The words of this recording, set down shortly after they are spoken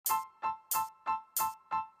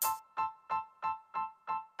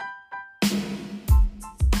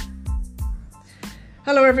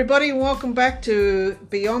Hello everybody and welcome back to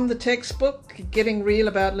Beyond the Textbook, Getting Real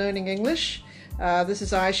About Learning English. This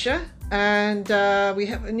is Aisha and we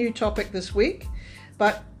have a new topic this week.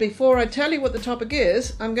 But before I tell you what the topic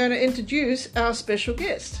is, I'm going to introduce our special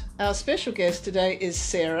guest. Our special guest today is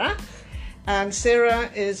Sarah. And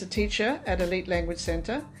Sarah is a teacher at Elite Language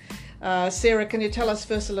Centre. Sarah, can you tell us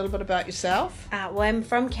first a little bit about yourself? Well, I'm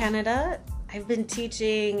from Canada. I've been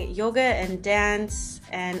teaching yoga and dance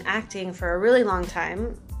and acting for a really long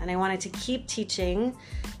time, and I wanted to keep teaching,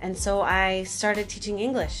 and so I started teaching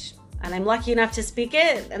English. And I'm lucky enough to speak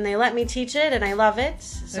it, and they let me teach it, and I love it.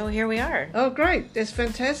 So here we are. Oh, great. That's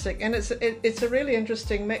fantastic. And it's a really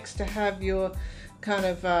interesting mix to have your kind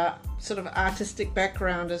of sort of artistic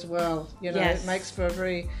background as well. You know, Yes. It makes for a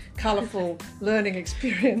very colourful learning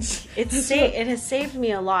experience. It has saved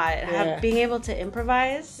me a lot. Yeah. Being able to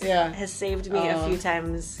improvise has saved me a few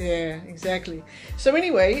times. Yeah, exactly. So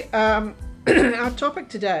anyway, our topic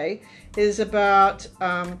today is about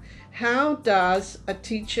how does a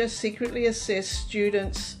teacher secretly assess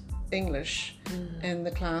students' English in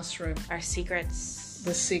the classroom? Our secrets.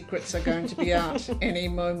 The secrets are going to be out any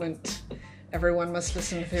moment. Everyone must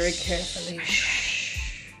listen very carefully.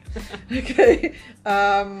 Shh. Okay.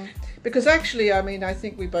 Because actually, I mean, I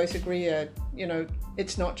think we both agree, you know,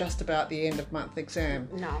 it's not just about the end of month exam.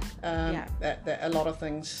 No. That a lot of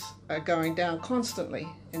things are going down constantly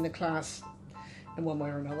in the class in one way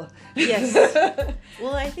or another. Yes.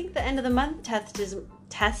 Well, I think the end of the month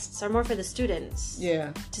tests are more for the students.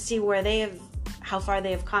 Yeah. To see how far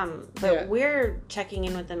they have come. But we're checking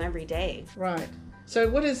in with them every day. Right. So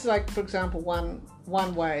what is, like, for example,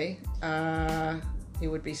 one way you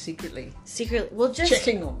would be secretly well, just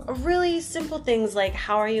checking on them? Really simple things like,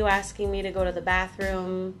 how are you asking me to go to the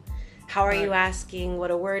bathroom? How are you asking what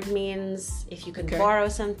a word means? If you can borrow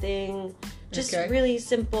something. Just really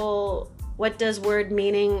simple. What does word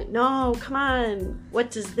meaning? No, come on. What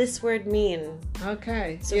does this word mean?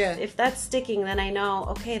 Okay. So if that's sticking, then I know,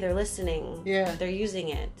 okay, they're listening. Yeah. They're using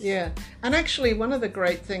it. Yeah. And actually, one of the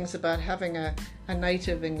great things about having a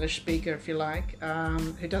native English speaker, if you like,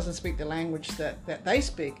 who doesn't speak the language that they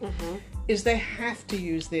speak, is they have to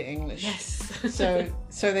use their English. Yes.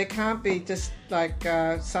 so they can't be just like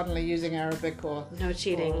suddenly using Arabic or no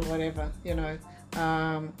cheating or whatever, you know.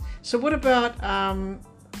 So what about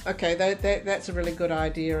okay, that's a really good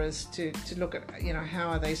idea, is to look at, you know, how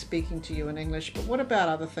are they speaking to you in English. But what about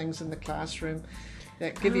other things in the classroom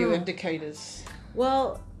that give you indicators?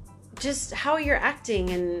 Well, just how you're acting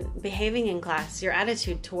and behaving in class, your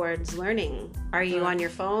attitude towards learning. Are you on your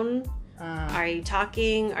phone? Are you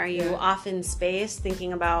talking? Are you off in space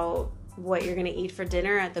thinking about what you're going to eat for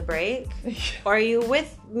dinner at the break? Or are you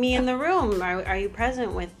with me in the room? Are you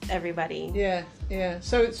present with everybody? Yeah.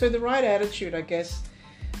 So the right attitude, I guess,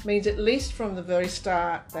 means at least from the very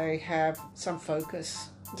start they have some focus.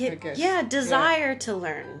 I guess. Yeah, desire to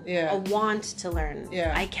learn. Yeah. A want to learn.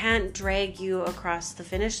 Yeah. I can't drag you across the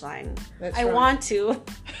finish line. I want to,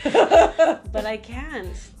 but I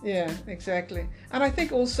can't. Yeah, exactly. And I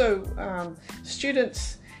think also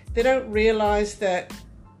students, they don't realize that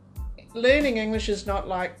learning English is not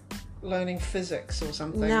like learning physics or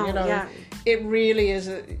something. No, you know, it really is.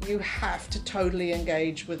 You have to totally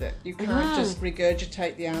engage with it. You can't just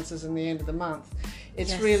regurgitate the answers in the end of the month.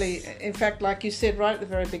 It's really, in fact, like you said right at the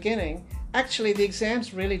very beginning, actually the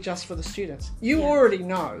exam's really just for the students. You already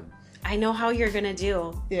know. I know how you're going to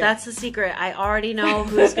do. Yeah. That's the secret. I already know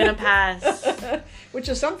who's going to pass. Which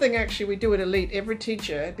is something actually we do at Elite. Every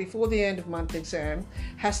teacher, before the end of month exam,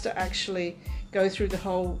 has to actually go through the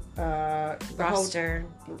whole roster.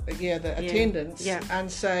 The attendance, and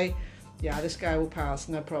say, yeah, this guy will pass,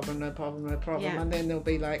 no problem. Yeah. And then there'll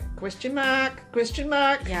be like, question mark.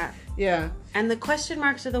 Yeah. And the question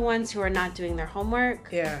marks are the ones who are not doing their homework.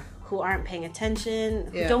 Yeah. Who aren't paying attention,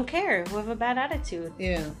 who don't care, who have a bad attitude.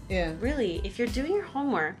 Yeah. Really, if you're doing your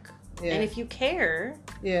homework and if you care,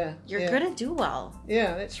 you're going to do well.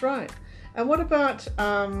 Yeah, that's right. And what about,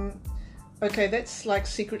 okay, that's like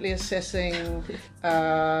secretly assessing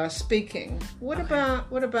speaking. What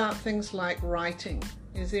about things like writing?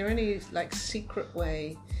 Is there any like secret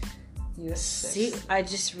way you assess? See, I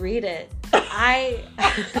just read it.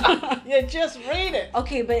 You just read it.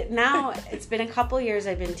 Okay, but now it's been a couple years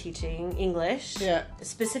I've been teaching English. Yeah.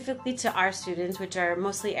 Specifically to our students, which are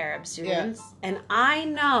mostly Arab students. Yeah. And I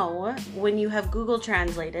know when you have Google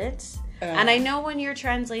Translate it. And I know when you're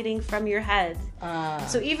translating from your head.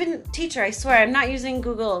 So even, teacher, I swear, I'm not using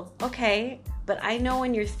Google. Okay, but I know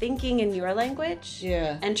when you're thinking in your language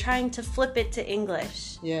Yeah. and trying to flip it to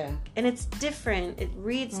English. Yeah. And it's different. It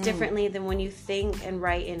reads differently than when you think and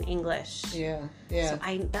write in English. Yeah. Yeah.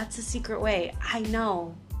 So that's a secret way. I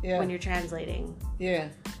know Yeah. when you're translating. Yeah.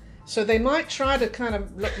 So they might try to kind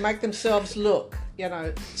of make themselves look, you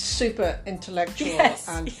know, super intellectual Yes,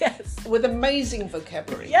 and yes. with amazing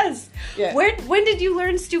vocabulary. Yes. Yeah. When did you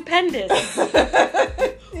learn stupendous?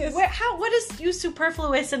 Yes. What is use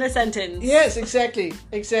superfluous in a sentence? Yes, exactly.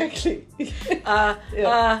 Exactly.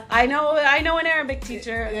 I know an Arabic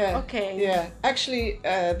teacher. Yeah. Okay. Yeah. Actually,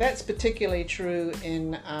 that's particularly true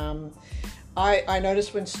in. I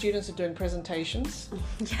notice when students are doing presentations.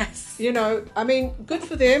 Yes. You know, I mean, good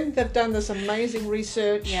for them. They've done this amazing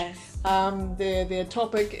research. Yes. Their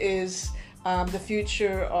topic is the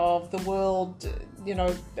future of the world. You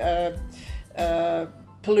know,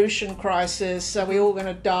 pollution crisis. Are we all going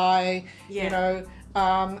to die? Yeah. You know.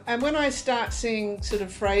 And when I start seeing sort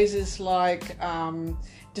of phrases like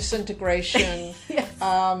disintegration, Yes.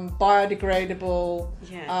 Biodegradable,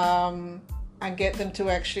 Yeah. and get them to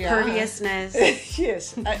actually Courteousness.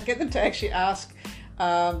 yes, get them to actually ask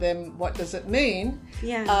them what does it mean.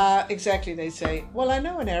 Yeah. Exactly, they say, well, I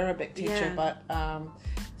know an Arabic teacher, Yeah. but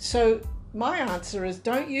so my answer is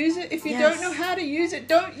don't use it. If you Yes. don't know how to use it,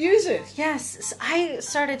 don't use it. Yes. So I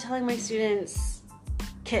started telling my students,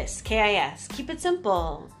 KISS, K-I-S, keep it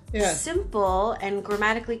simple. Yeah. Simple and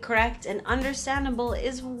grammatically correct and understandable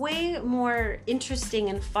is way more interesting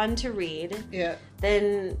and fun to read Yeah.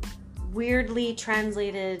 than weirdly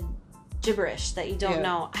translated gibberish that you don't Yeah,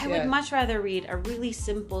 know. I yeah. would much rather read a really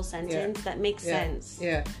simple sentence that makes Yeah, sense.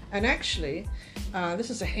 yeah. And actually, this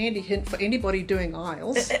is a handy hint for anybody doing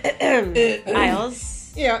IELTS.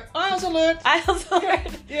 IELTS. Yeah, IELTS alert. IELTS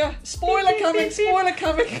alert. Yeah, spoiler Beep, beep, coming, beep, beep. spoiler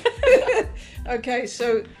coming. Okay,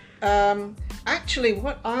 so actually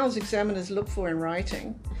what IELTS examiners look for in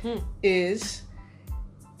writing is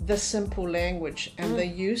the simple language and the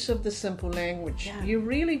use of the simple language. Yeah. You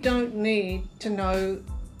really don't need to know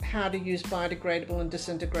how to use biodegradable and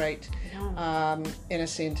disintegrate in a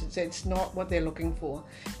sentence. It's not what they're looking for.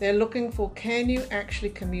 They're looking for, can you actually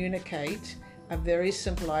communicate a very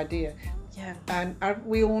simple idea? Yeah. And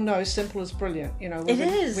we all know simple is brilliant. You know, It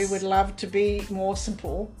is. We would love to be more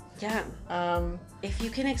simple. Yeah. If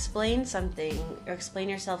you can explain something or explain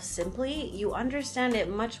yourself simply, you understand it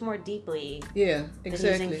much more deeply Yeah, than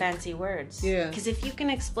exactly. using fancy words. Yeah. Because if you can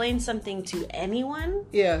explain something to anyone,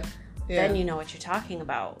 Yeah, yeah. then you know what you're talking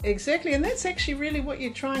about. Exactly, and that's actually really what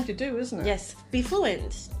you're trying to do, isn't it? Yes. Be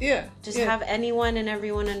fluent. Yeah. Just yeah. have anyone and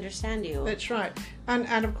everyone understand you. That's right.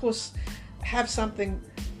 And of course, have something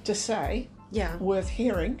to say Yeah. worth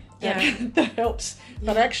hearing. Yeah. That helps.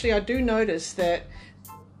 But actually, I do notice that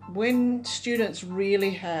when students really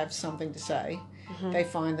have something to say, they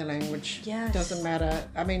find the language. Yes. Doesn't matter.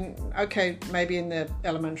 I mean, okay, maybe in the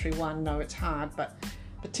elementary one, no, it's hard, but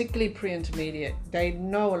particularly pre-intermediate, they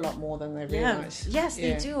know a lot more than they Yeah. realize. Yes,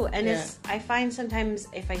 Yeah. they do. And Yeah. I find sometimes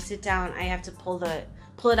if I sit down, I have to pull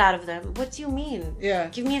it out of them. What do you mean? Yeah.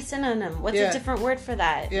 Give me a synonym. What's Yeah. a different word for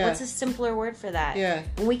that? Yeah. What's a simpler word for that? Yeah.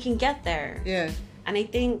 And we can get there. Yeah. And I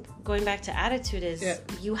think going back to attitude is Yeah.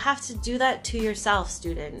 you have to do that to yourself,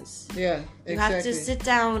 students. Yeah. You Exactly. have to sit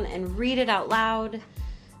down and read it out loud.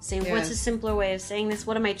 Say, Yeah. what's a simpler way of saying this?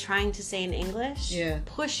 What am I trying to say in English? Yeah.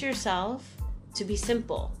 Push yourself to be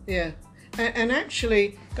simple. Yeah, and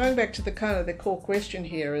actually, going back to the kind of the core question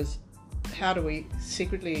here is, how do we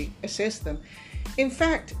secretly assess them? In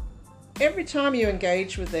fact, every time you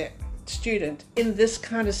engage with that student in this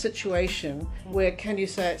kind of situation, where can you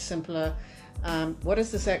say it simpler? What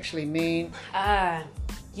does this actually mean?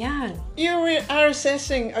 Yeah. You are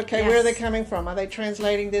assessing. Okay, where are they Yes. coming from? Are they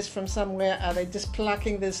translating this from somewhere? Are they just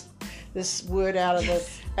plucking this word out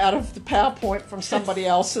of the PowerPoint from somebody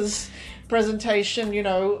else's presentation? You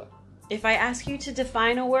know. If I ask you to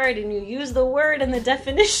define a word and you use the word and the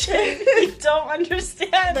definition, you don't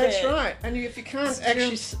understand That's it. right. And if you can't It's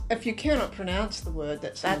actually, true. if you cannot pronounce the word,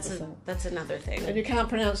 that's another thing. And thing. you can't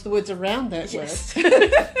pronounce the words around that Yes.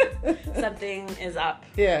 word. Something is up.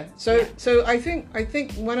 Yeah. So Yeah. so I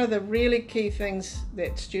think one of the really key things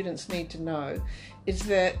that students need to know is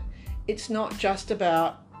that it's not just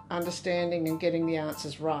about understanding and getting the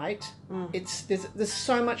answers right. It's there's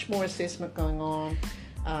so much more assessment going on.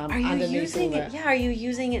 Are you underneath using all it? that. Yeah, are you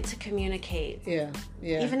using it to communicate? Yeah.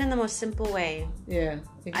 Yeah. Even in the most simple way. yeah.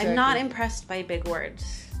 Exactly. I'm not impressed by big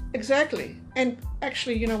words. Exactly. And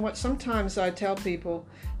actually, you know what? Sometimes I tell people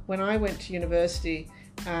when I went to university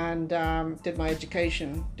and did my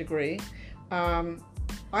education degree,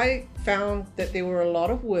 I found that there were a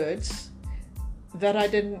lot of words that I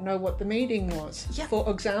didn't know what the meaning was. Yeah. For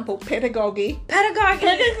example, pedagogy. Pedagogy.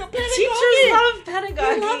 Teachers love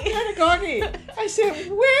pedagogy. They love pedagogy. I said,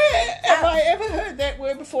 where have I ever heard that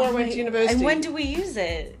word before I went to university? And when do we use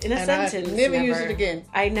it in a sentence? I never use it again.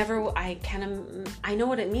 I know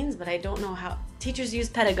what it means, but I don't know how. Teachers use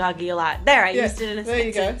pedagogy a lot. There, I used it in a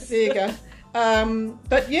sentence. There you go.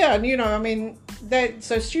 But yeah, I mean,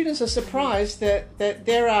 so students are surprised that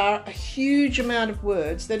there are a huge amount of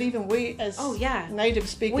words that even we as native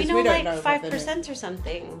speakers, we don't know. 5% or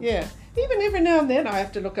something. Yeah. Even every now and then I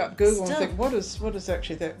have to look up Google and think, what does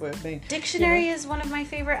actually that word mean? Dictionary is one of my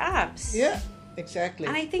favorite apps. Yeah, exactly.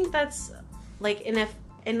 And I think that's like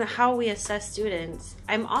in how we assess students.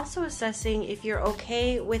 I'm also assessing if you're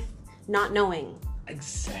okay with not knowing.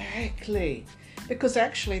 Exactly. Because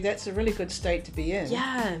actually that's a really good state to be in.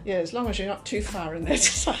 Yeah. Yeah, as long as you're not too far in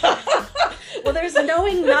that. Well, there's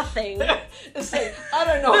knowing nothing. It's like, I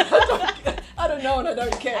don't know. I don't know and I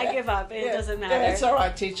don't care. I give up. It doesn't matter. Yeah, it's all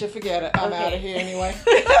right, teacher. Forget it. I'm out of here anyway.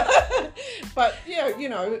 But,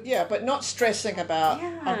 but not stressing about,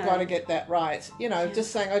 I've got to get that right.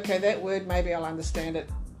 Just saying, okay, that word, maybe I'll understand it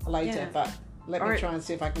later, but let me try and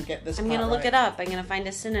see if I can get this I'm going to look it up. I'm going to find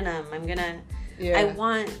a synonym. I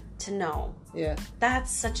want to know. Yeah.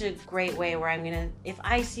 That's such a great way where if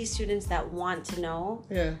I see students that want to know,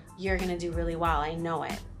 you're going to do really well. I know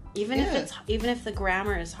it. Even if the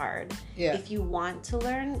grammar is hard, if you want to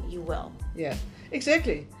learn, you will. Yeah,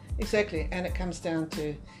 exactly. And it comes down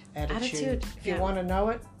to attitude. If you want to know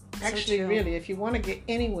it, actually, really, if you want to get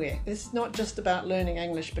anywhere, this is not just about learning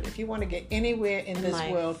English, but if you want to get anywhere in this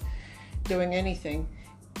world, doing anything,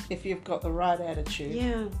 if you've got the right attitude,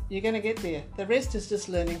 you're going to get there. The rest is just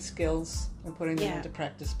learning skills and putting them into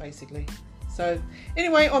practice, basically. So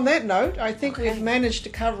anyway, on that note, I think we've managed to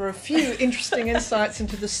cover a few interesting insights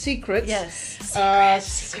into the secrets. Yes.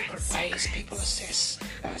 Secret ways people assess,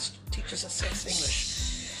 teachers assess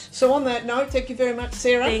English. So on that note, thank you very much,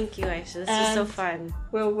 Sarah. Thank you, Aisha. This was so fun.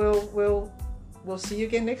 We'll see you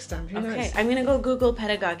again next time. Who knows? I'm going to go Google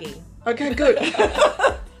pedagogy. Okay, good.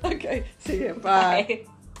 Okay, see you. Bye. Bye.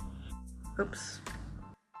 Oops.